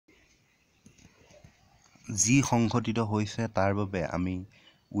যি সংঘটিত হৈছে তাৰ বাবে আমি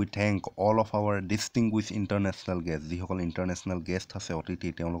we thank all of our distinguished international guests যিসকল ইণ্টাৰনেশ্যনেল গেষ্ট আছে অতিথি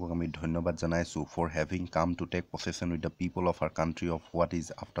তেওঁলোকক আমি ধন্যবাদ জনাইছোঁ for having come to take possession with the people of our country of what is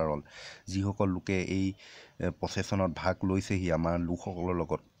after all যিসকল লোকে এই প্ৰচেছনত ভাগ লৈছেহি আমাৰ লোকসকলৰ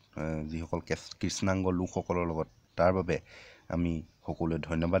লগত যিসকল কৃষ্ণাংগ লোকসকলৰ লগত তাৰ বাবে আমি সকলোৱে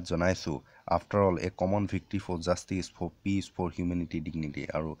ধন্যবাদ জনাইছোঁ after all a common victory for justice for peace for humanity dignity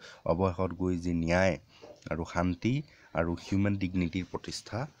আৰু অৱশেষত গৈ যি ন্যায় আৰু শান্তি আৰু human dignity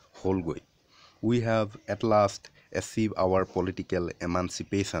প্ৰতিষ্ঠা হ'লগৈ we have at last achieved our political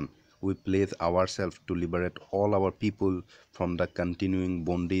emancipation we pledge ourselves to liberate all our people from the continuing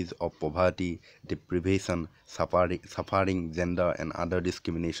bondage of poverty deprivation suffering gender and other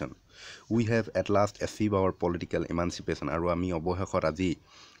discrimination we have at last achieved our political emancipation আৰু আমি অৱশেষত আজি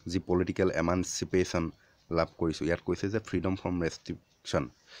যি political emancipation লাভ কৰিছোঁ ইয়াত কৈছে যে freedom from restriction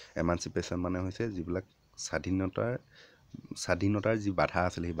emancipation মানে হৈছে যিবিলাক স্বাধীনতাৰ যি বাধা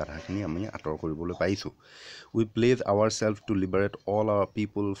আছিল সেই বাধাখিনি আমি আঁতৰ কৰিবলৈ পাইছোঁ we pledge ourselves to liberate all our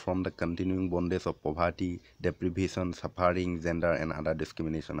people from the continuing bondage of poverty deprivation suffering gender and other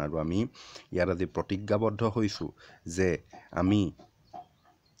discrimination আৰু আমি ইয়াত আজি প্ৰতিজ্ঞাবদ্ধ হৈছোঁ যে আমি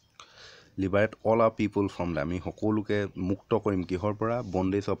liberate all our people from the আমি সকলোকে মুক্ত কৰিম কিহৰ পৰা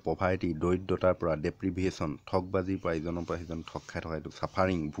bondage of poverty দৰিদ্ৰতাৰ পৰা deprivation ঠগবাজিৰ পৰা ইজনৰ পৰা সিজন ঠগ খাই থকা এইটো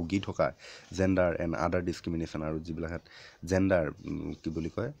suffering ভুগি থকা gender and other discrimination আৰু যিবিলাক gender কি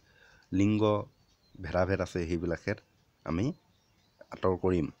বুলি কয় লিংগ ভেদাভেদ আছে সেইবিলাকত আমি আঁতৰ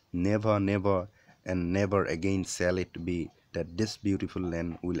কৰিম never never and never again shall it be that this beautiful land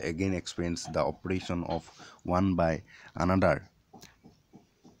will again experience the oppression of one by another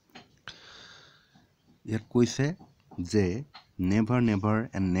ইয়াত কৈছে যে never never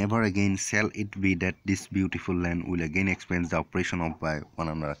and never again shall it be that this beautiful land will again experience the oppression of by one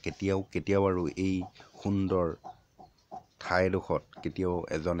another কেতিয়াও আৰু এই সুন্দৰ ঠাইডোখৰত কেতিয়াও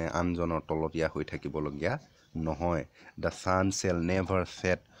এজনে আনজনৰ তলতীয়া হৈ থাকিবলগীয়া নহয় the sun shall never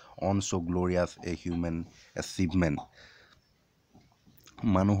set on so glorious a human achievement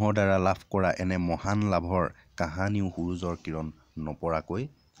মানুহৰ দ্বাৰা লাভ কৰা এনে মহান লাভৰ কাহানিও সূৰুজৰ কিৰণ নপৰাকৈ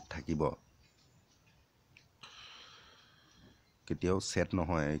থাকিব কেতিয়াও সেট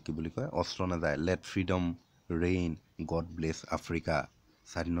নহয় কি বুলি কয় অস্ত্ৰ নাযায় let freedom reign god bless africa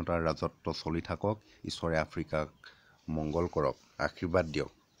স্বাধীনতাৰ ৰাজত্ব চলি থাকক ঈশ্বৰে আফ্ৰিকাক মংগল কৰক আশীৰ্বাদ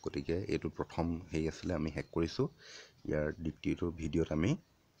দিয়ক গতিকে এইটো প্ৰথম হেই আছিল আমি হেক কৰিছো ইয়াৰ দ্বিতীয়টো ভিডিওত আমি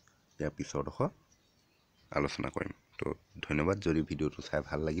ইয়াৰ পিছৰডখ আলোচনা কৰিম তো ধন্যবাদ যদি ভিডিওটো চাই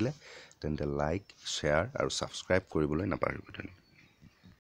ভাল লাগিলে তেন্তে লাইক শেয়াৰ আৰু সাবস্ক্ৰাইব কৰিবলৈ নাপাহৰিব